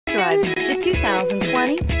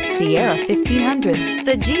2020 Sierra 1500.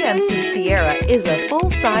 The GMC Sierra is a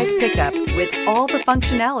full-size pickup with all the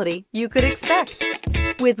functionality you could expect.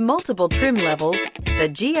 With multiple trim levels, the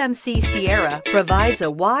GMC Sierra provides a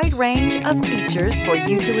wide range of features for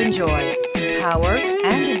you to enjoy. Power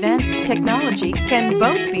and advanced technology can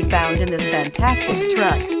both be found in this fantastic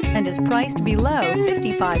truck and is priced below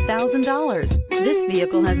 $55,000. This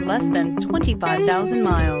vehicle has less than 25,000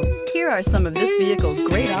 miles. Here are some of this vehicle's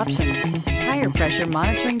great options: tire pressure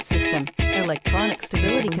monitoring system, electronic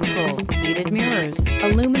stability control, heated mirrors,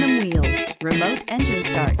 aluminum wheels, remote engine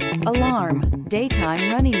start, alarm,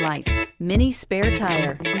 daytime running lights, mini spare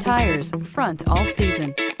tire, tires front all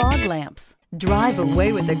season, fog lamps. Drive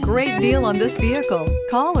away with a great deal on this vehicle.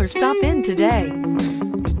 Call or stop in today.